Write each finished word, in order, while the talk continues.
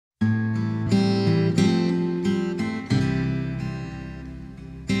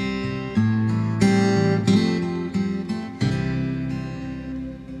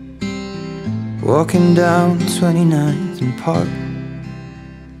walking down 29th and Park.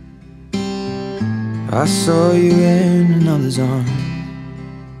 I saw you in another's arms.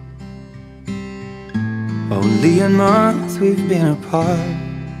 Only a month we've been apart.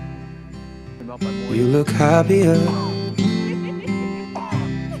 You look happier.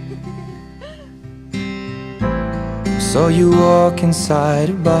 Saw you walk inside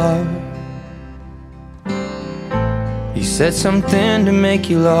a bar. You said something to make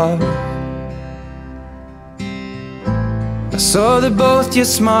you laugh. I saw that both your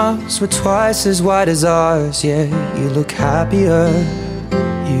smiles were twice as wide as ours. Yeah, you look happier,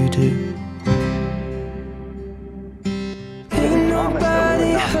 you do. Ain't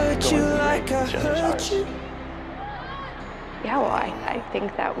nobody hurt you like I hurt you. Yeah, well, I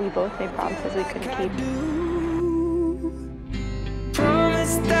think that we both made promises we couldn't keep.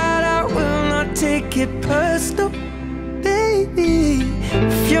 Promise that I will not take it personal, baby,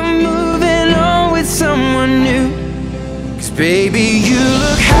 if you're moving on with someone new. 'Cause baby, you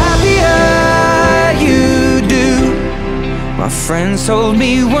look happier, you do. My friends told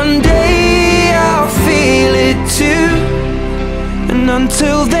me one day I'll feel it too. And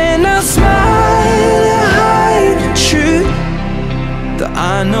until then I'll smile and hide the truth, that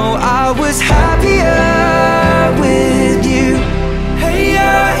I know I was happier with you. Hey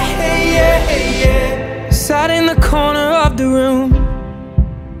yeah, hey yeah, hey yeah. Sat in the corner of the room.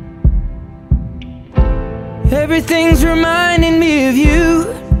 Everything's reminding me of you.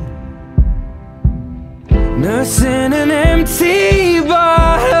 Nursing an empty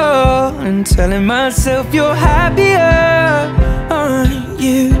bottle and telling myself you're happier, aren't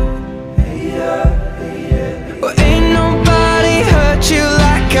you? Hey yeah, hey yeah. Well, ain't nobody hurt you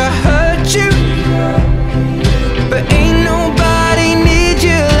like I hurt you. But ain't nobody need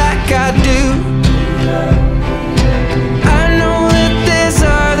you like I do. I know that there's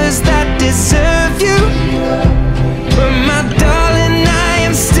others that deserve you, but my darling, I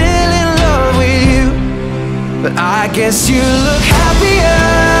am still in love with you. But I guess you look happier,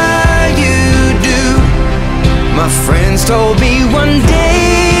 you do. My friends told me one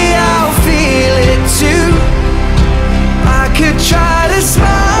day I'll feel it too. I could try to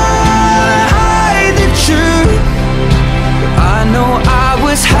smile and hide the truth, but I know I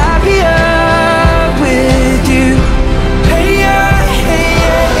was happier with you. Hey yeah, hey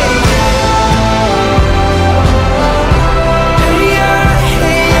yeah, hey yeah. Hey yeah,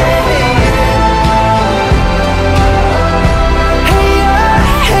 hey yeah, hey yeah. Hey yeah,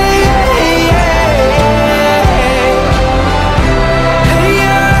 hey yeah, hey yeah. Hey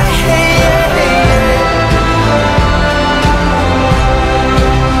yeah, hey yeah, hey yeah.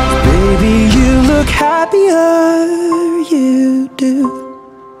 Baby, you look happier, you do.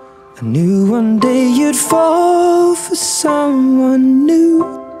 I knew one day you'd fall for someone new,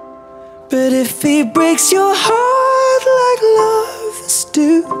 but if he breaks your heart like lovers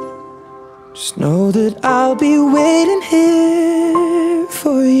do, just know that I'll be waiting here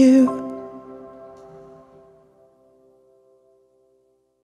for you.